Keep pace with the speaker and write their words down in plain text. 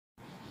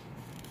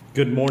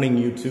Good morning,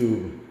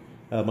 YouTube.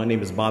 My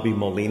name is Bobby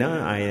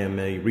Molina. I am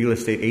a real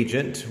estate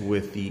agent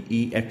with the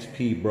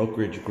eXp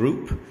Brokerage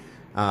Group.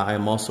 I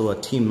am also a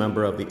team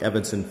member of the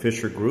Evanson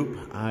Fisher Group.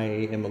 I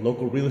am a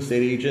local real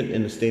estate agent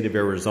in the state of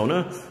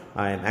Arizona.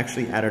 I am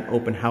actually at an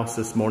open house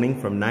this morning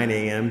from 9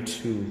 a.m.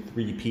 to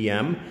 3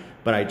 p.m.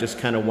 But I just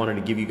kind of wanted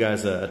to give you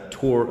guys a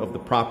tour of the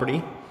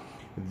property.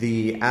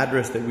 The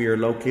address that we are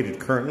located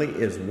currently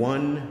is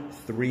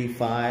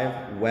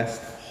 135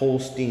 West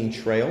Holstein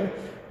Trail.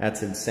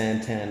 That's in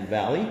Santan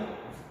Valley.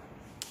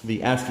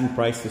 The asking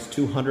price is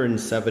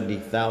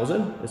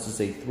 $270,000. This is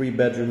a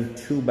 3-bedroom,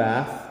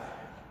 2-bath.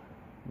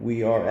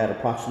 We are at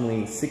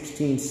approximately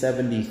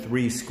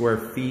 1673 square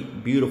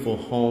feet. Beautiful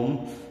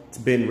home. It's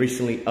been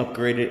recently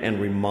upgraded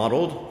and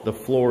remodeled. The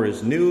floor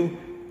is new.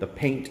 The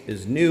paint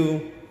is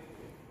new.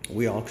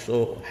 We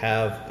also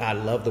have, I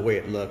love the way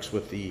it looks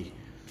with the,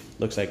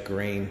 looks like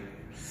grain.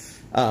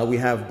 We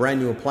have brand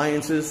new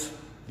appliances.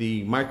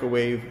 The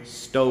microwave,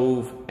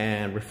 stove,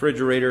 and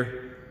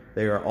refrigerator,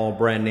 they are all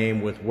brand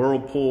name with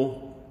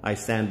Whirlpool. I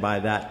stand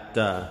by that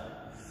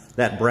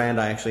that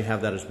brand. I actually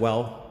have that as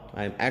well.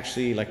 I'm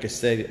actually, like I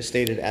said,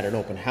 stated at an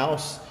open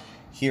house.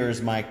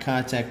 Here's my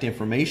contact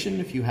information.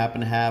 If you happen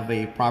to have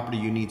a property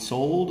you need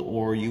sold,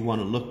 or you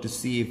want to look to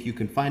see if you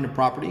can find a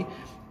property,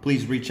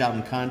 please reach out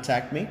and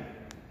contact me.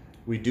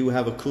 We do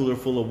have a cooler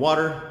full of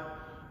water.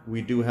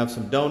 We do have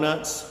some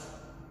donuts.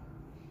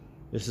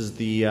 This is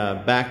the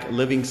back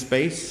living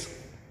space.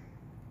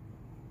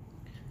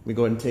 Let me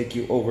go ahead and take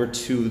you over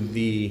to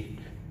the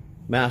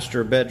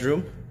master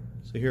bedroom.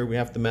 So here we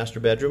have the master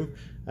bedroom.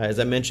 As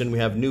I mentioned, we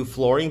have new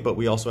flooring, but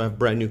we also have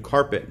brand new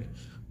carpet.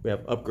 We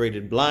have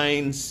upgraded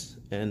blinds,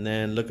 and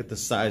then look at the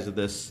size of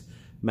this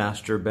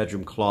master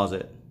bedroom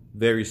closet.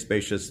 Very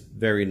spacious,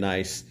 very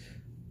nice.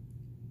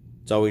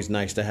 It's always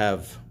nice to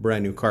have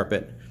brand new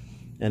carpet.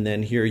 And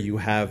then here you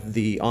have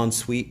the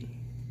ensuite.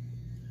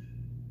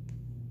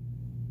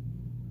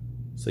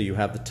 So you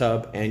have the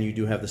tub, and you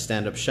do have the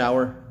stand-up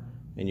shower,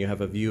 and you have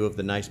a view of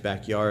the nice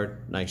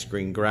backyard, nice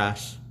green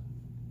grass.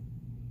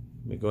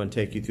 Let me go and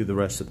take you through the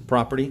rest of the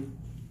property.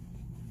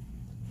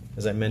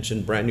 As I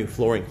mentioned, brand new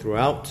flooring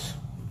throughout.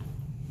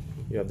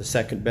 You have the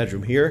second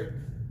bedroom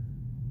here.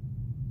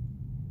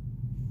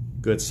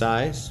 Good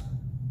size.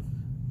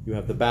 You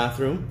have the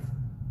bathroom.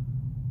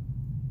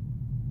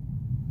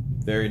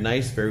 Very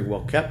nice, very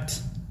well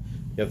kept.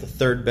 You have the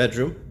third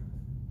bedroom.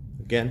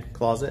 Again,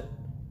 closet.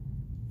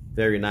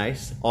 Very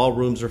nice. All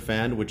rooms are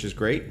fanned, which is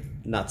great.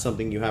 Not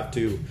something you have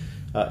to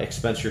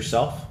expense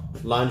yourself.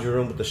 Laundry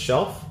room with a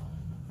shelf.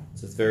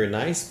 So it's very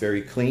nice,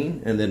 very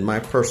clean. And then my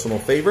personal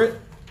favorite,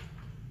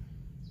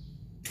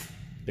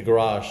 the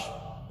garage.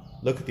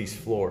 Look at these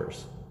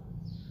floors.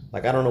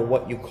 Like, I don't know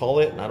what you call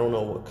it, and I don't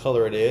know what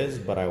color it is,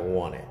 but I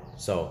want it.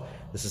 So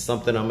this is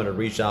something I'm gonna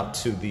reach out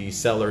to the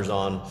sellers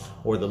on,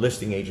 or the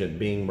listing agent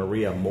being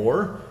Maria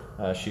Moore.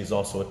 She's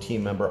also a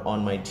team member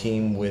on my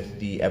team with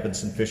the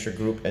Evanson Fisher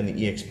Group and the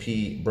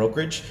eXp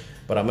Brokerage.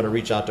 But I'm going to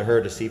reach out to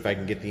her to see if I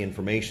can get the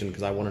information,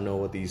 because I want to know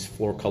what these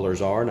floor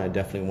colors are, and I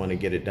definitely want to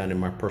get it done in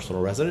my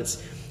personal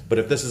residence. But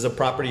if this is a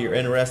property you're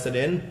interested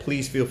in,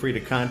 please feel free to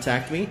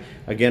contact me.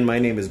 Again, my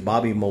name is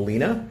Bobby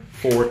Molina,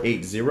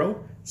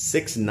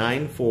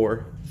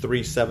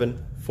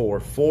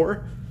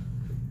 480-694-3744.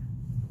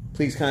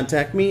 Please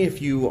contact me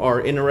if you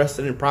are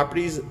interested in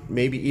properties,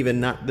 maybe even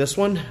not this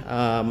one.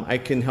 I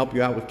can help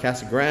you out with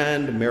Casa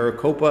Grande,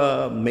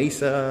 Maricopa,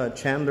 Mesa,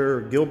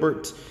 Chandler,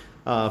 Gilbert,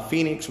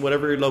 Phoenix,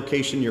 whatever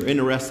location you're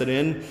interested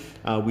in.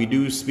 We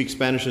do speak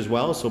Spanish as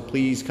well, so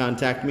please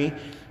contact me.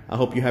 I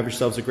hope you have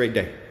yourselves a great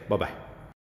day. Bye-bye.